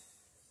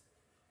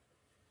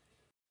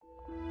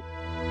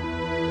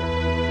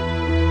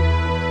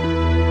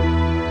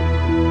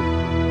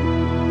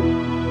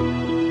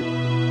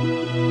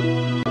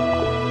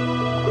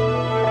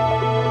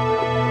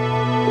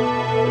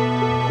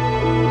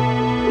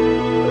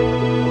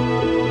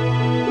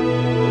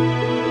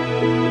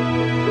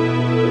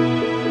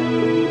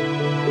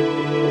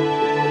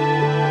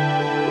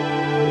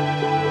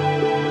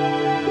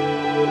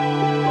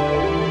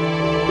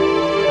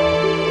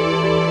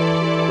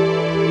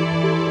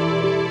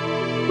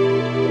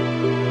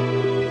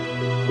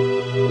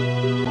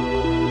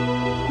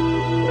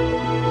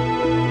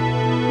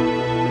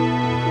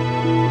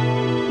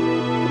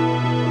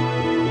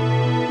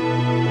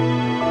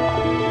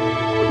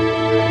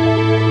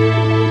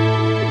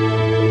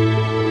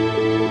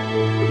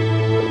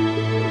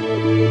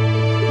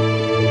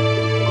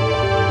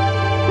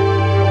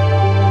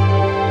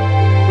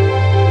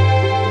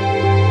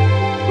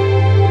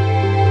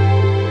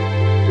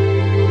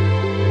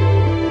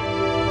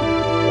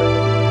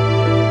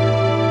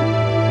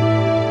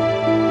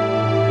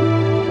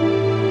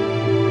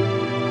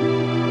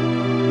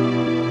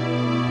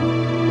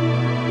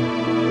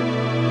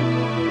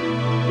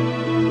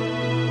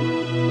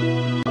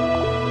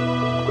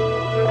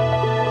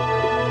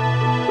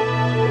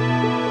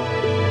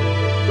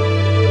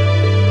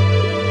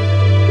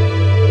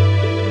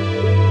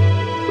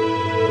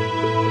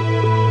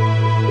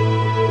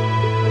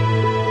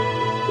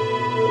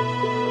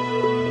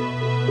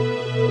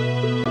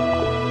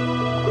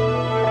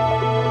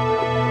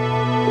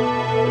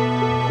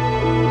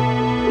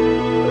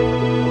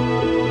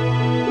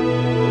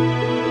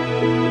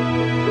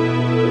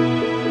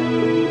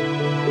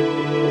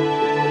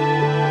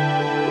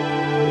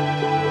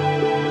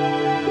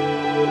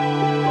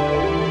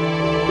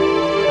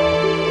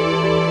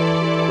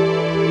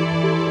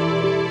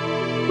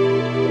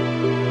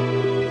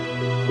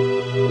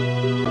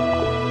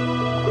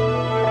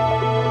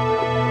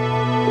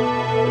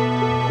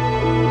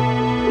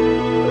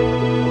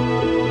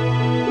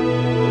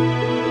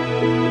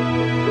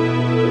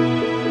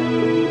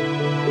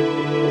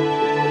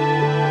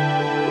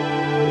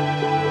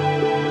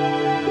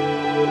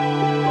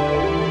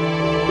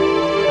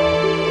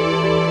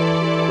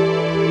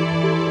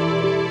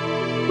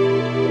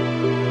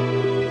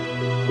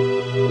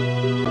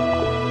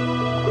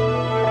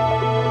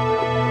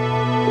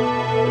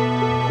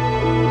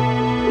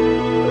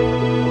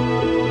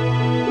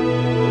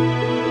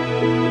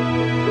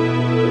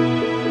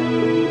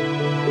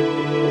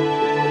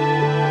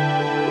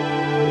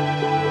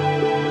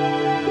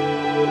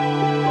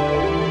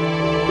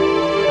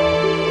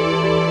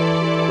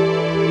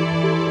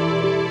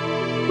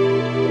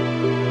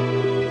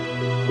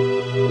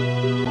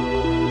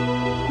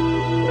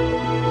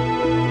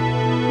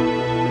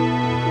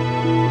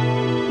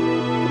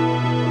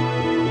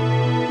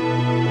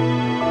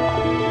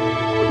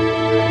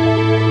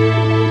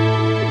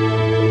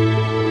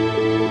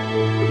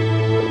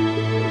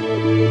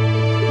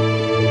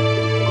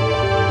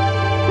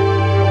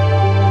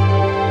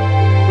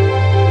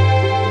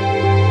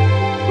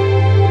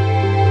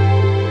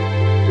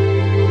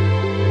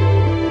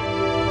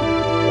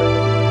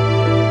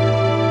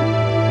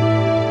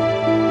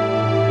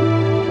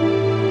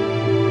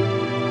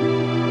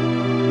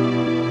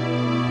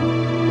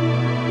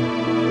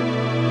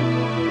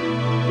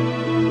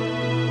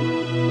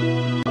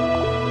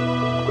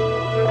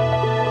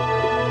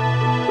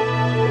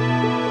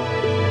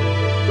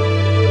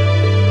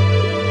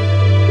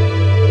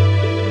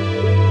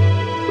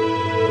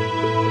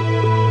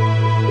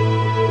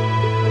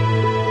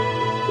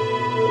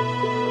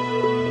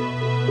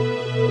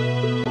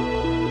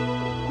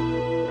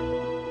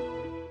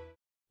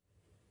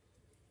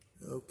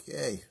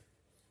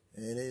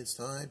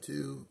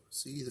 to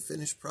see the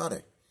finished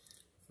product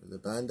for the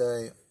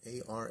Bandai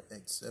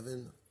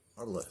ARX-7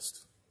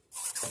 Arbalest.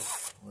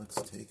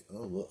 Let's take a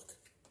look.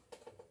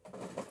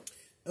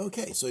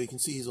 Okay, so you can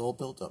see he's all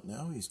built up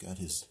now. He's got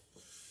his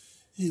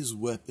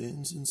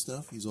weapons and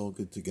stuff. He's all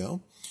good to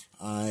go.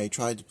 I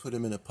tried to put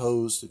him in a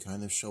pose to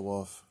kind of show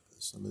off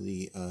some of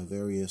the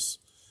various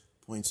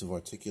points of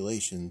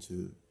articulation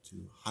to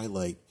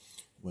highlight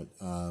what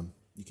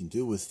you can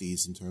do with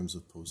these in terms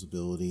of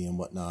posability and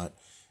whatnot,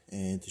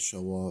 and to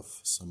show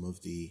off some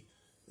of the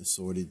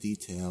assorted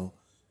detail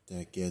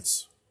that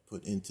gets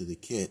put into the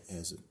kit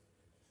as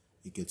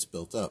it gets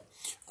built up.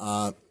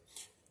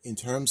 In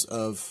terms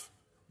of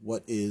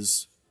what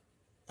is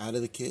out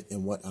of the kit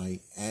and what I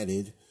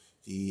added,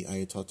 I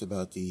had talked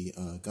about the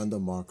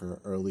Gundam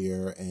marker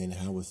earlier, and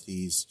how with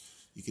these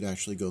you could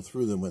actually go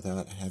through them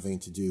without having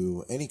to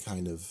do any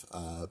kind of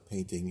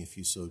painting if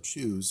you so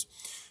choose.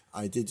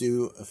 I did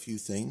do a few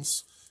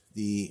things.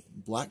 The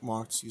black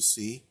marks you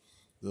see,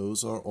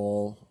 those are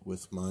all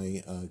with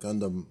my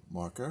Gundam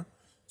marker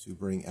to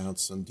bring out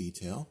some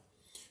detail.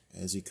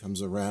 As he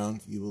comes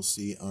around, you will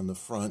see on the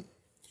front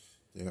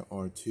there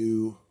are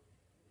two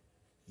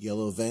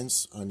yellow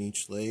vents on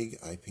each leg.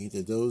 I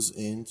painted those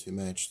in to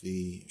match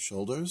the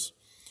shoulders,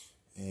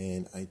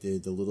 and I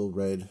did the little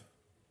red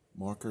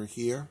marker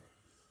here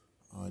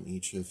on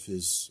each of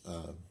his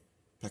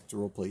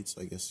pectoral plates,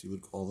 I guess you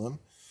would call them.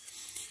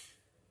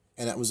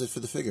 And that was it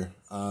for the figure.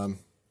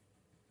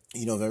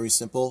 You know, very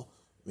simple.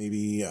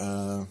 Maybe,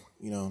 you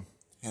know,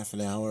 half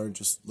an hour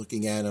just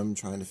looking at him,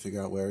 trying to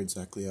figure out where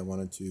exactly I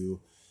wanted to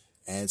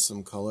add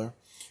some color.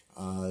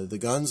 The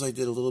guns, I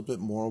did a little bit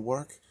more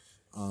work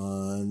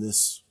on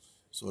this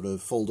sort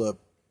of fold-up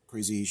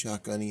crazy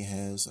shotgun he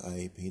has.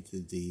 I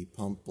painted the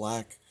pump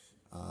black,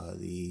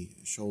 the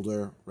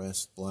shoulder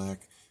rest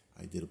black.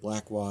 I did a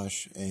black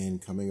wash,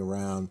 and coming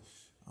around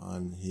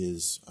on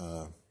his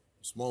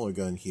smaller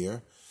gun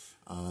here,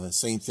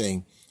 same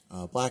thing.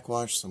 Black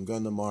wash, some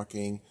Gundam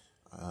marking,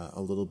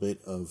 a little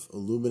bit of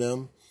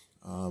aluminum,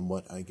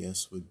 what I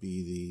guess would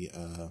be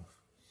the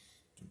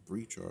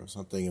breech or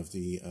something of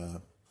the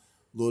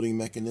loading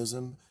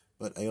mechanism.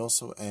 But I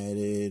also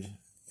added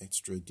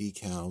extra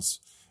decals.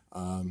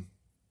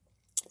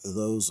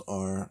 Those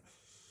are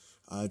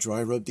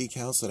dry rub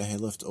decals that I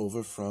had left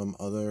over from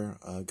other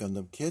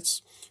Gundam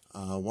kits.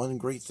 One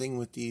great thing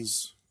with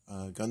these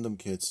Gundam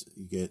kits,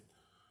 you get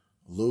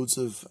loads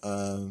of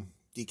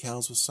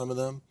decals with some of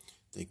them.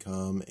 They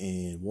come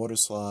in water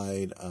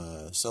slide,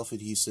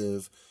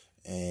 self-adhesive,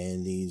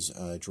 and these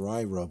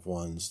dry rub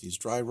ones. These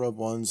dry rub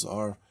ones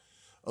are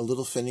a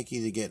little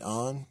finicky to get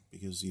on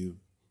because you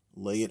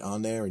lay it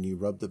on there and you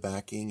rub the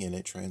backing and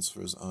it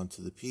transfers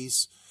onto the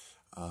piece,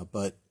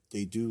 but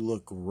they do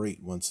look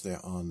great once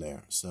they're on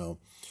there. So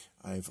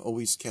I've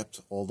always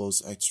kept all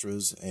those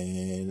extras,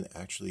 and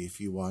actually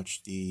if you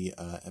watch the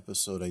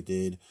episode I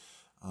did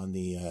on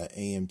the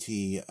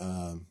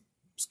AMT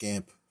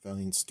Scamp,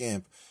 Valiant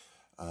Scamp,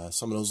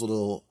 some of those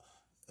little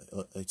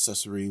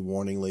accessory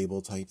warning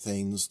label type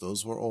things,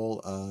 those were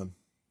all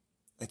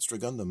extra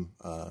Gundam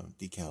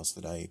decals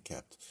that I had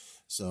kept.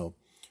 So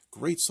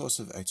great source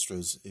of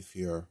extras if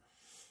you're,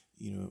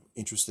 you know,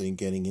 interested in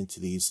getting into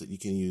these that you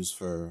can use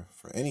for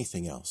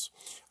anything else.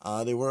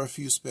 There were a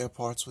few spare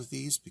parts with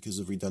these because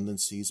of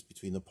redundancies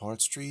between the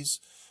parts trees.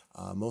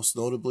 Most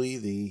notably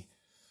the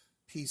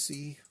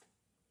PC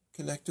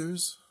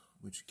connectors,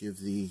 which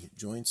give the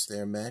joints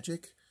their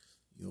magic.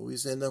 You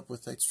always end up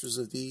with extras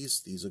of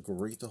these. These are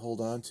great to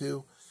hold on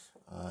to.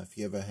 If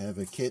you ever have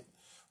a kit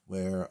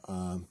where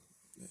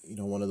you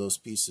know, one of those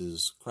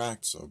pieces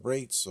cracks or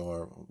breaks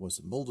or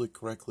wasn't molded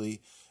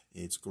correctly,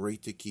 it's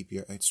great to keep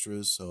your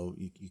extras so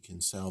you can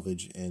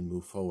salvage and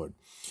move forward.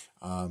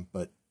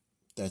 But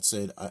that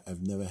said,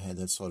 I've never had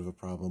that sort of a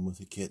problem with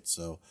a kit,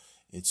 so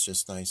it's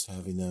just nice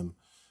having them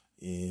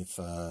if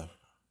the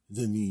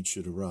need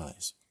should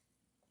arise.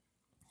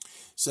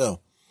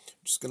 So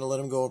I'm just going to let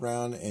them go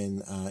around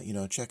and, you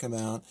know, check them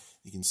out.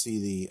 You can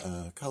see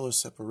the color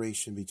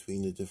separation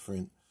between the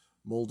different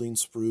molding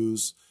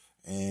sprues.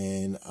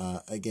 And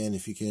again,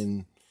 if you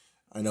can,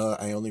 I know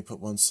I only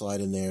put one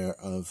slide in there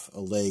of a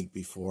leg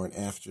before and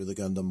after the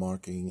Gundam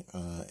marking,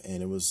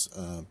 and it was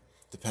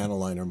the panel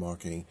liner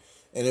marking.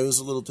 And it was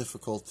a little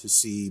difficult to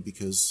see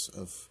because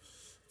of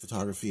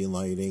photography and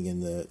lighting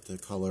and the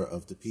color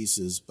of the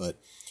pieces. But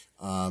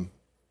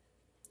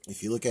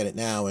if you look at it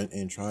now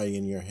and try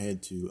in your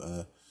head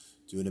to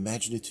do an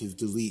imaginative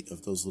delete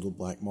of those little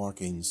black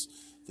markings,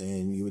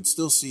 then you would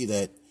still see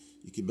that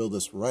you can build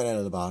this right out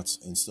of the box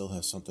and still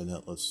have something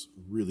that looks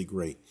really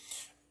great.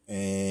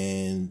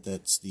 And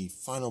that's the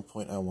final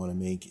point I want to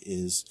make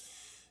is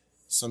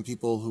some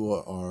people who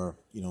are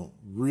you know,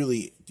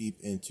 really deep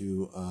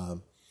into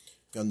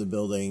Gundam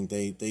building,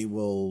 they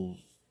will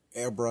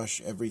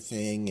airbrush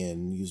everything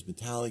and use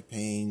metallic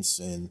paints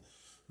and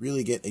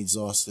really get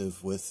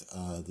exhaustive with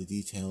the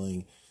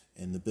detailing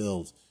and the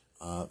build.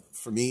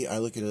 For me, I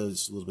look at it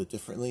a little bit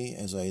differently.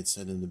 As I had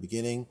said in the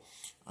beginning,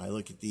 I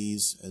look at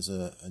these as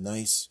a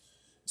nice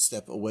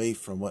step away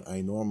from what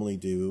I normally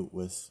do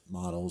with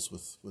models,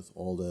 with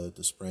all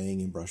the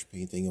spraying and brush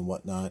painting and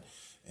whatnot,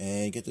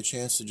 and get the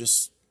chance to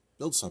just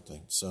build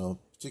something. So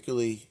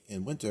particularly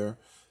in winter,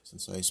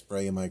 since I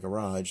spray in my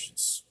garage,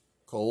 it's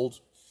cold.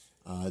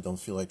 I don't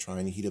feel like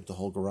trying to heat up the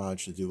whole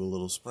garage to do a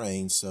little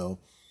spraying, so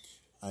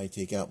I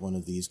take out one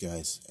of these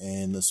guys.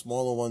 And the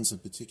smaller ones in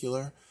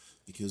particular,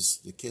 because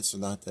the kits are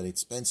not that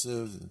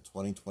expensive,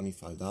 $20,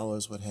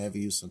 $25, what have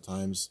you.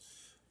 Sometimes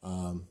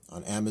on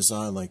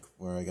Amazon, like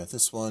where I got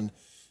this one,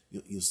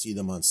 you'll see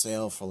them on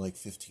sale for like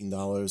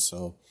 $15.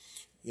 So,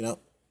 you know,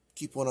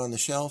 keep one on the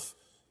shelf.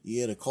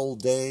 You get a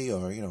cold day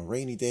or, you know,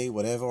 rainy day,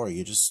 whatever, or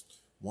you just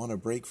want a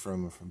break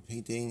from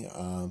painting,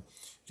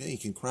 you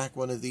can crack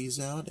one of these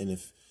out. And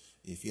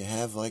if you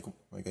have, like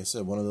I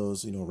said, one of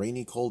those, you know,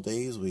 rainy, cold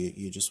days where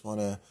you just want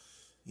to,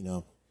 you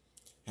know,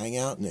 hang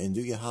out and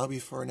do your hobby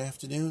for an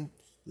afternoon,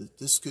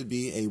 this could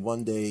be a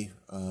one-day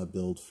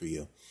build for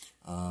you.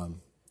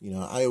 You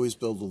know, I always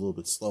build a little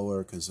bit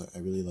slower because I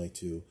really like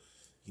to,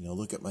 you know,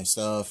 look at my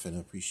stuff and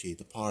appreciate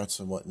the parts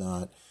and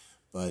whatnot.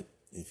 But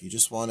if you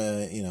just want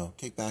to, you know,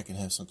 kick back and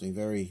have something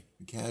very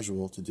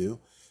casual to do,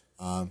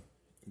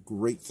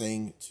 great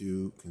thing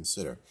to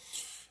consider.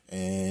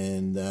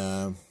 And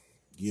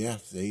yeah,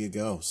 there you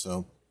go.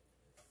 So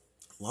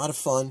a lot of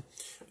fun,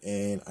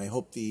 and I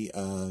hope the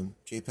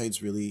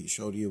JPEGs really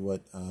showed you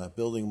what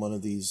building one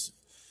of these,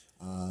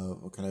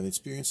 what kind of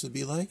experience it'd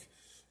be like.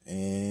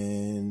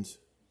 And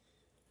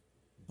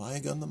buy a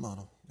Gundam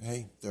model.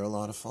 Hey, they're a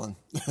lot of fun.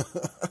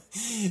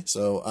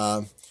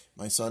 So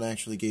my son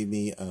actually gave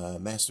me a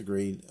master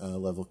grade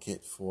level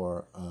kit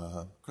for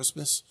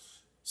Christmas,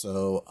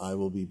 so I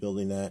will be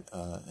building that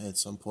at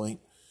some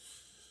point.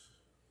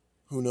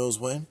 Who knows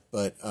when,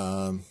 but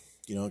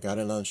you know, got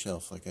it on the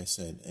shelf, like I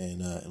said,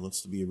 and it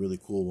looks to be a really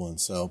cool one.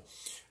 So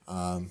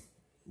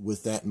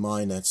with that in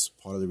mind, that's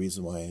part of the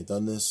reason why I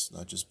done this,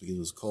 not just because it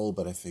was cold,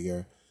 but I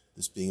figure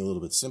this being a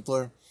little bit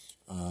simpler,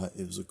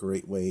 it was a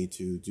great way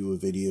to do a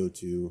video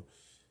to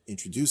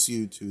introduce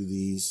you to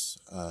these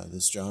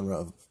this genre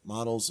of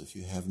models if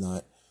you have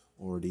not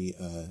already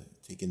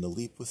taken the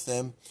leap with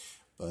them,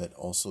 but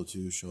also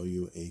to show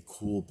you a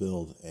cool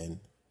build, and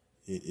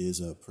it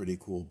is a pretty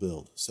cool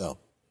build. So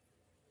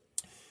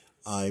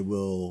I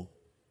will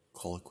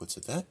call it quits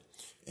at that.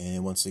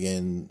 And once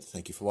again,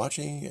 thank you for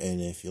watching.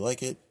 And if you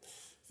like it,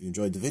 if you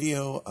enjoyed the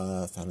video,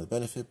 found it a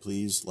benefit,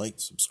 please like,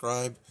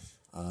 subscribe,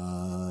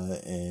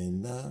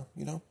 and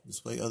you know,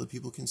 this way other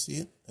people can see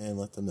it and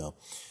let them know.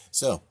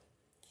 So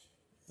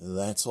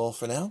that's all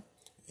for now,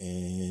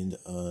 and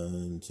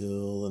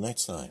until the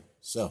next time.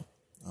 So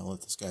I'll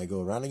let this guy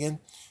go around again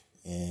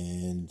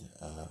and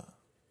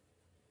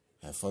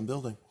have fun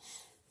building.